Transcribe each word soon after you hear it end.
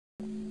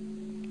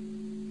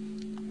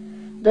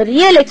The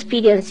real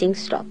experiencing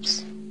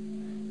stops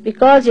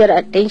because your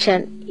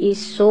attention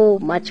is so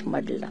much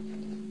muddled up.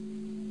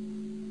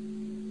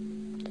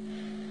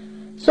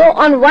 So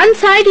on one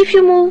side, if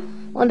you move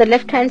on the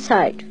left hand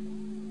side,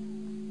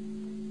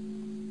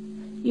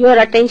 your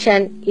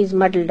attention is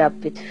muddled up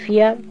with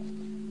fear,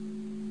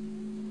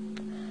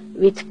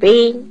 with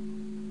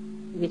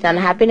pain, with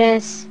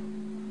unhappiness,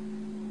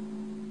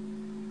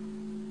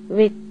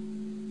 with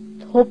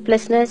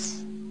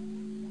hopelessness,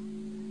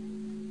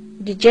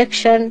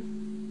 dejection.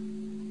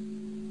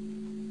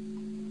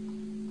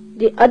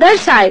 The other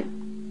side,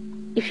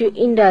 if you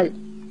indulge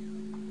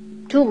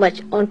too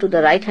much onto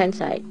the right hand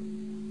side,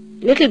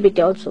 little bit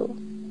also,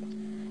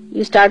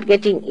 you start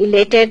getting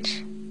elated,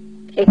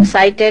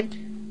 excited,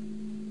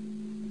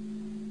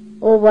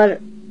 over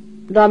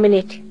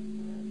dominating.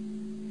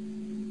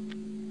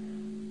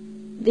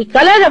 The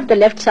color of the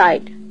left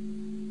side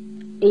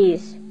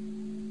is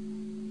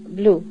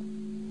blue,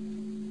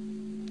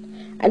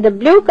 and the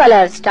blue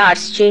color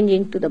starts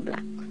changing to the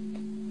black.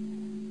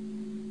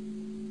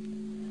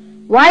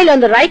 While on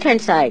the right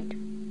hand side,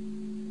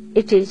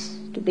 it is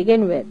to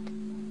begin with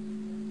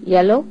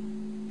yellow,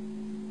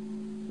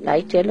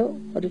 light yellow,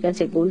 or you can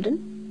say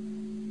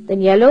golden,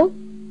 then yellow,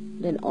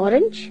 then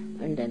orange,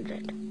 and then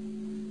red.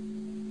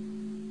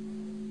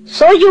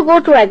 So you go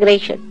to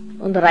aggression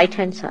on the right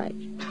hand side.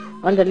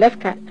 On the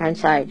left hand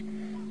side,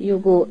 you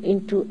go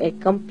into a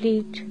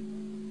complete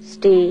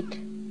state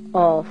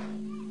of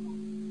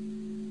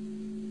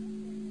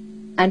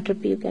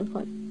entropy, you can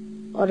call it,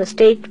 or a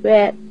state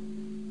where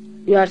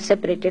you are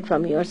separated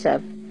from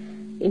yourself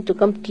into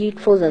complete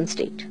frozen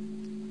state.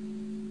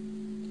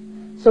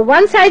 So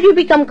one side you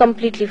become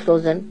completely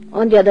frozen,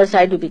 on the other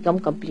side you become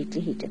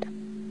completely heated up.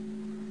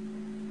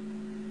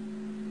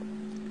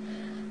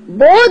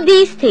 Both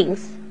these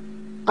things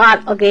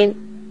are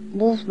again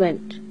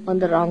movement on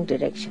the wrong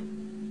direction.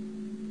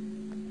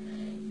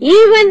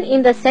 Even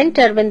in the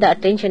center, when the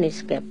attention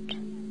is kept,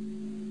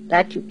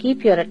 that you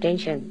keep your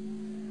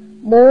attention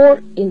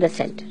more in the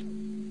center.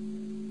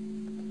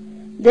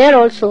 There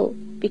also,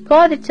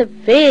 because it's a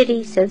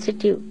very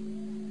sensitive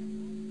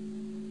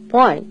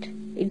point,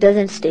 it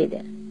doesn't stay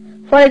there.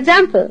 For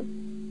example,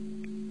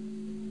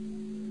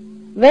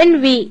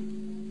 when we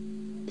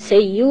say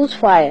use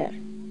fire,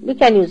 we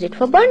can use it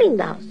for burning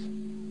the house.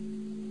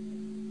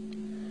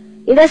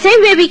 In the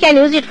same way, we can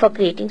use it for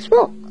creating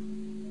smoke.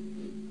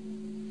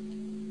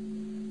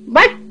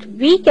 But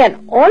we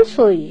can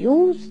also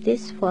use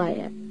this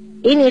fire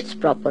in its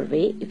proper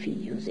way, if we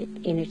use it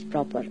in its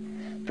proper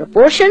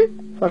proportion,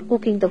 for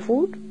cooking the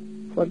food,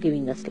 for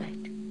giving us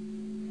light.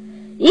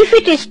 If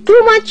it is too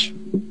much,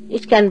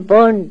 it can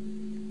burn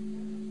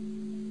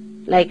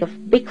like a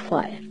big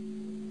fire.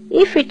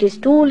 If it is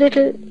too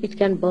little, it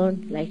can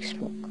burn like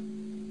smoke.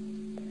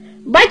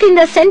 But in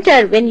the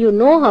center, when you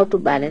know how to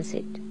balance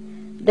it,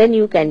 then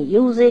you can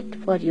use it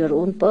for your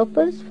own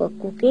purpose, for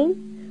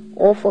cooking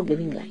or for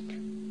giving light.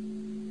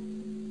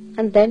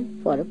 And then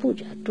for a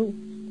puja too.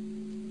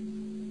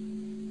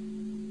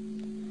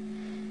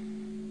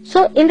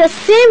 So in the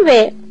same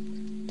way,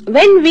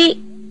 when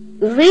we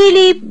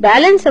really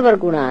balance our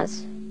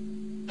gunas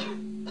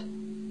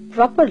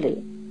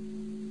properly,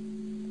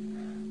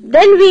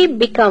 then we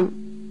become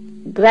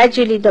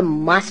gradually the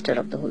master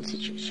of the whole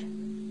situation.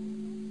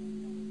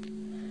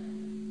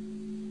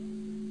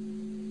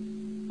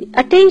 The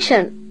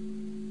attention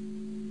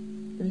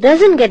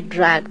doesn't get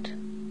dragged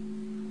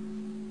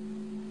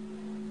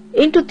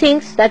into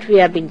things that we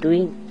have been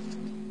doing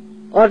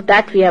or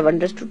that we have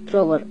understood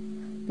through our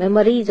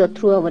memories or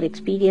through our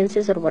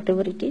experiences or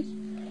whatever it is,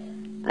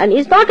 and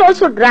is not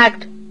also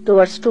dragged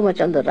towards too much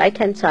on the right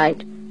hand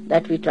side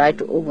that we try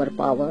to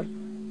overpower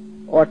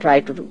or try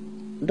to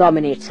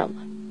dominate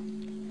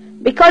someone.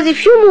 Because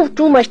if you move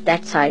too much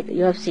that side,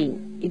 you have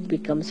seen, it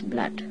becomes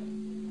blood.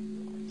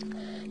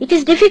 It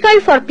is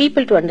difficult for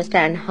people to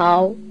understand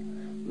how,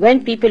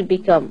 when people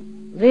become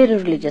very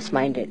religious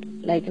minded,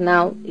 like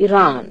now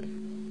Iran,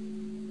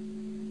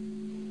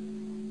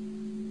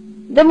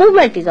 the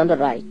movement is on the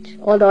right,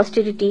 all the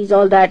austerities,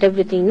 all that,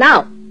 everything,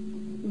 now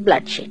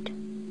bloodshed.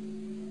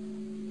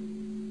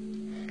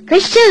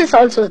 Christians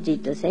also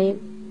did the same.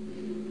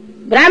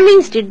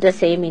 Brahmins did the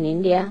same in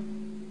India.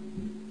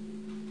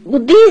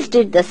 Buddhists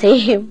did the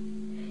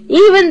same.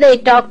 Even they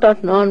talked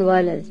of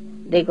non-violence,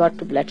 they got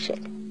to bloodshed.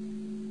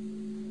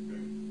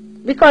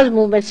 Because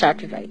movement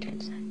started right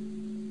hand side.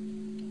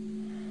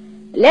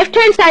 Left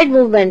hand side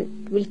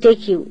movement will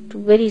take you to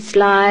very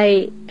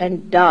sly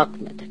and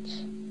dark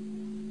methods.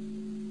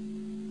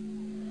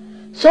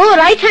 So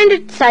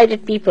right-handed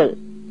sided people,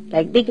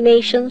 like big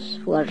nations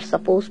who are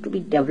supposed to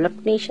be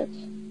developed nations,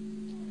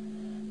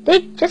 they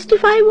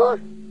justify war.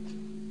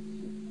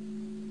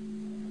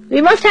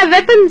 We must have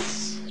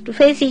weapons to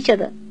face each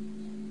other.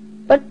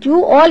 But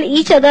you all,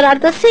 each other, are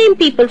the same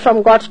people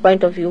from God's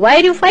point of view. Why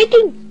are you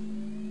fighting?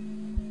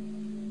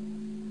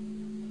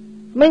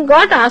 When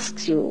God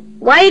asks you,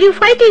 why are you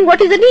fighting?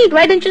 What is the need?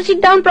 Why don't you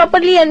sit down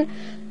properly and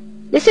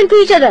listen to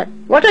each other?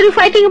 What are you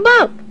fighting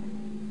about?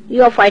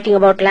 You are fighting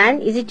about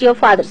land. Is it your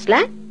father's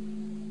land?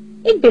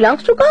 It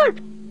belongs to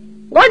God.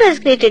 God has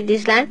created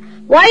this land.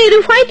 Why are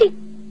you fighting?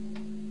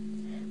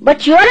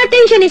 But your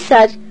attention is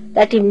such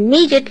that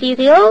immediately you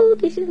think, oh,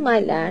 this is my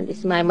land, this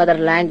is my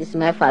motherland, this is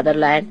my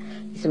fatherland,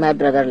 this is my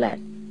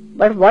brotherland.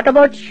 But what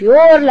about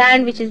your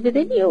land which is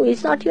within you?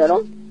 It's not your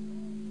own.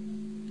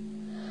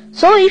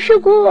 So if you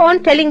go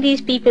on telling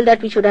these people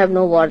that we should have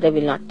no war, they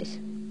will not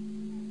listen.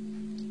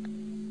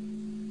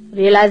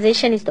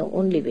 Realization is the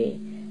only way.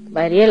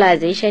 By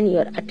realization,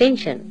 your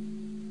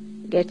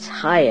attention gets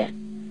higher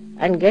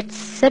and gets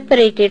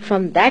separated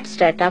from that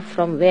strata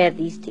from where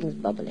these things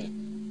bubble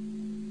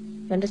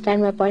in. You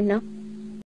understand my point now?